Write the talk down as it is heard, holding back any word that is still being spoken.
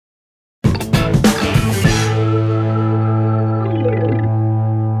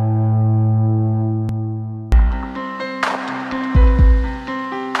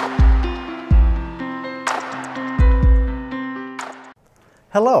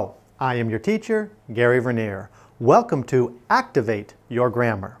Hello, I am your teacher, Gary Vernier. Welcome to Activate Your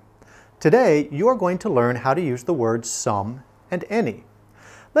Grammar. Today, you are going to learn how to use the words some and any.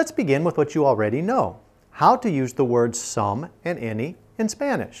 Let's begin with what you already know, how to use the words some and any in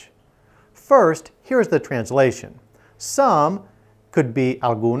Spanish. First, here's the translation. Some could be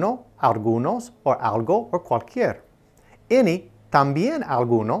alguno, algunos, or algo, or cualquier. Any, también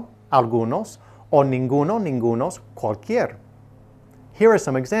alguno, algunos, o ninguno, ningunos, cualquier. Here are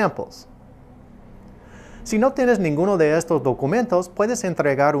some examples. Si no tienes ninguno de estos documentos, puedes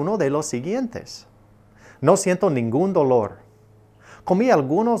entregar uno de los siguientes. No siento ningún dolor. Comí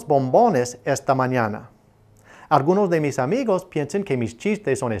algunos bombones esta mañana. Algunos de mis amigos piensan que mis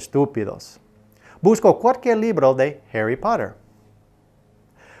chistes son estúpidos. Busco cualquier libro de Harry Potter.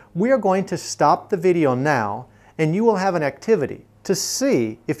 We are going to stop the video now, and you will have an activity to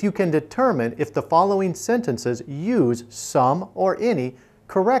see if you can determine if the following sentences use some or any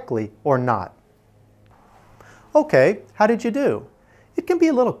correctly or not. Okay, how did you do? It can be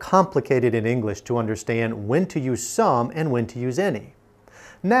a little complicated in English to understand when to use some and when to use any.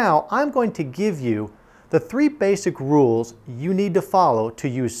 Now, I'm going to give you the 3 basic rules you need to follow to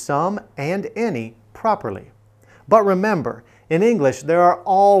use some and any properly. But remember, in English, there are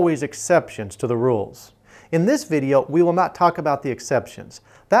always exceptions to the rules. In this video, we will not talk about the exceptions.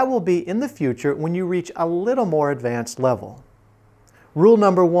 That will be in the future when you reach a little more advanced level. Rule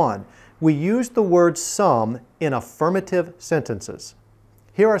number 1, we use the word some in affirmative sentences.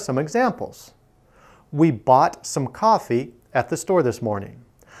 Here are some examples. We bought some coffee at the store this morning.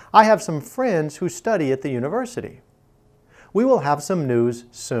 I have some friends who study at the university. We will have some news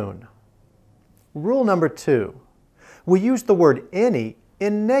soon. Rule number 2, we use the word any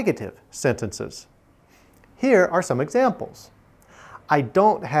in negative sentences. Here are some examples. I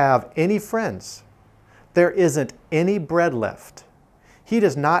don't have any friends. There isn't any bread left. He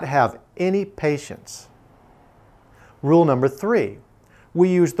does not have any patience. Rule number 3, we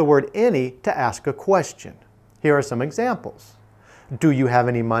use the word any to ask a question. Here are some examples. Do you have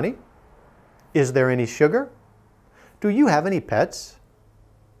any money? Is there any sugar? Do you have any pets?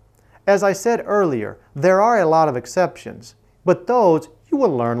 As I said earlier, there are a lot of exceptions, but those you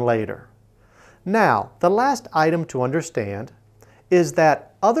will learn later. Now, the last item to understand is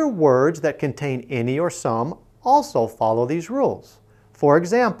that other words that contain any or some also follow these rules. For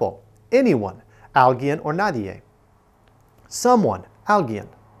example, anyone, alguien or nadie. Someone, alguien.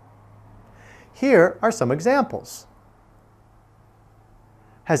 Here are some examples.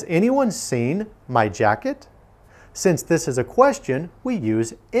 Has anyone seen my jacket? Since this is a question, we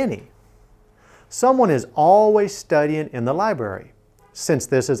use any. Someone is always studying in the library. Since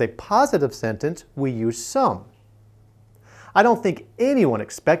this is a positive sentence, we use some. I don't think anyone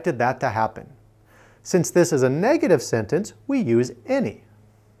expected that to happen. Since this is a negative sentence, we use any.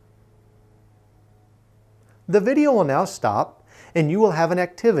 The video will now stop, and you will have an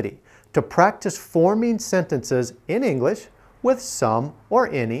activity to practice forming sentences in English with some or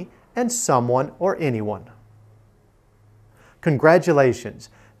any and someone or anyone. Congratulations!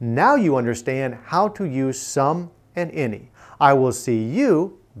 Now you understand how to use some and any. I will see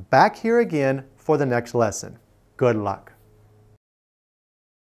you back here again for the next lesson. Good luck.